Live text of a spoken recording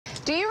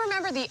Do you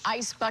remember the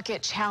Ice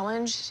Bucket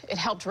Challenge? It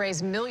helped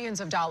raise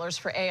millions of dollars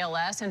for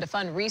ALS and to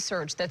fund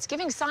research that's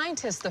giving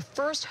scientists the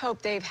first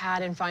hope they've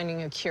had in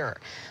finding a cure.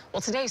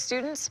 Well, today,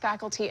 students,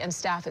 faculty, and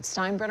staff at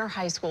Steinbrenner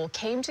High School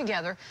came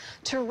together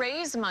to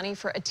raise money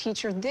for a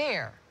teacher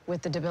there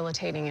with the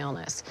debilitating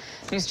illness.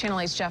 News Channel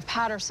 8's Jeff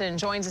Patterson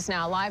joins us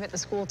now live at the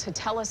school to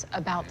tell us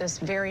about this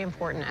very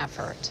important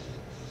effort.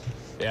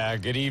 Yeah,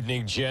 good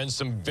evening, Jen.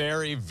 Some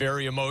very,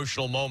 very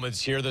emotional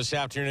moments here this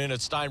afternoon at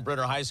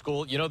Steinbrenner High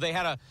School. You know, they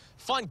had a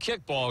fun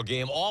kickball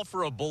game, all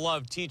for a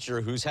beloved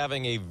teacher who's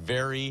having a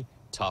very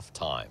tough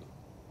time.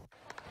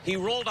 He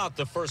rolled out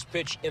the first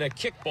pitch in a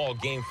kickball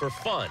game for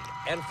fun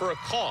and for a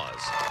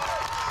cause.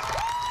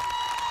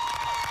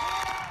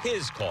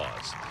 His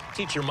cause.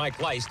 Teacher Mike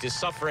Leist is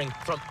suffering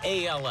from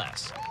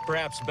ALS,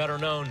 perhaps better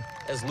known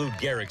as Lou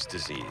Gehrig's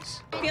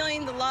disease.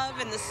 Feeling the love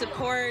and the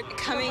support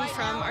coming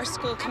from our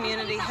school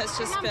community has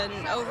just been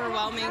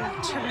overwhelming,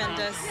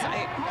 tremendous.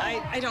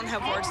 I don't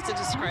have words to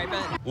describe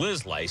it.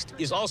 Liz Leist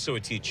is also a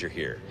teacher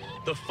here.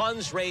 The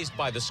funds raised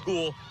by the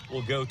school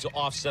will go to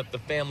offset the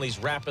family's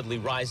rapidly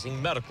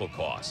rising medical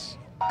costs.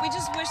 We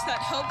just wish that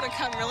hope would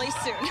come really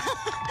soon.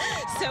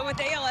 So with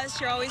ALS,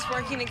 you're always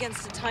working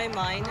against a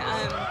timeline.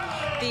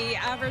 The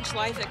average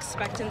life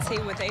expectancy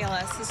with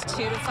ALS is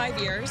 2 to 5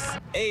 years.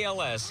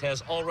 ALS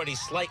has already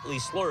slightly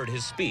slurred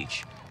his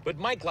speech, but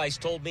Mike Leist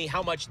told me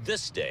how much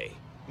this day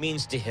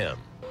means to him.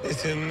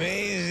 It's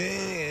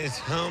amazing, it's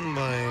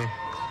humbling,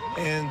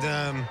 and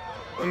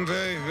I'm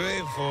very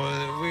grateful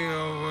that we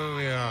are where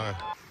we are.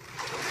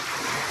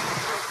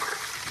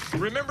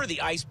 Remember the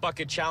Ice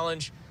Bucket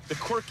Challenge? The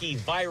quirky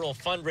viral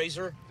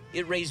fundraiser?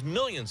 It raised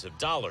millions of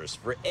dollars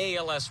for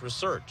ALS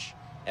research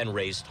and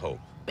raised hope.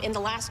 In the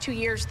last 2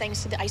 years,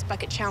 thanks to the Ice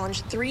Bucket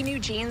Challenge, 3 new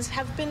genes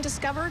have been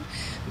discovered.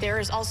 There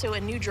is also a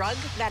new drug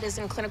that is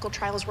in clinical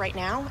trials right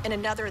now, and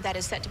another that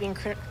is set to be in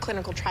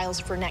clinical trials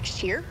for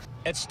next year.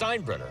 At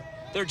Steinbrenner,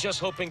 they're just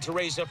hoping to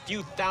raise a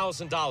few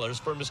 $1,000s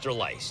for Mr.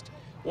 Leist.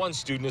 One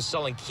student is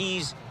selling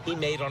keys he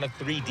made on a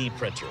 3D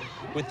printer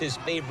with his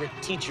favorite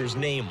teacher's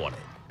name on it.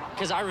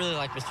 Because I really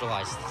like Mr.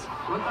 Leist.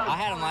 I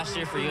had him last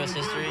year for U.S.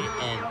 history,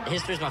 and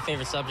history is my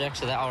favorite subject,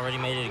 so that already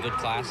made it a good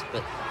class.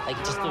 But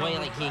just the way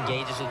he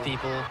engages with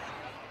people.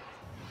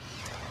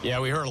 Yeah,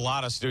 we heard a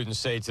lot of students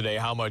say today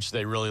how much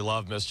they really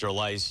love Mr.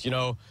 Leist. You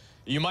know,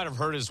 you might have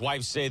heard his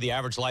wife say the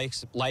average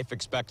life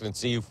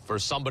expectancy for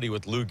somebody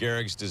with Lou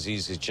Gehrig's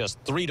disease is just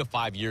 3 to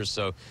 5 years.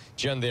 So,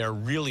 Jen, they are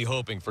really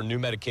hoping for new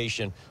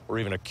medication or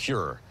even a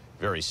cure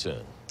very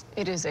soon.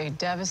 It is a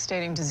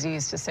devastating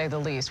disease, to say the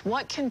least.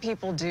 What can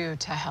people do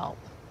to help?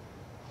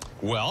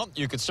 Well,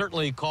 you could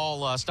certainly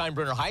call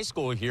Steinbrenner High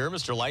School here.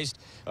 Mr. Leist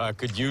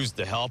could use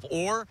the help.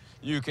 Or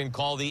you can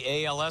call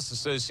the ALS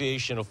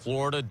Association of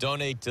Florida,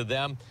 donate to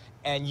them.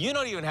 And you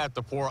don't even have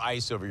to pour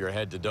ice over your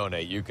head to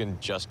donate. You can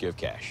just give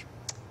cash.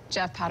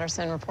 Jeff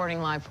Patterson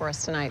reporting live for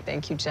us tonight.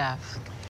 Thank you, Jeff.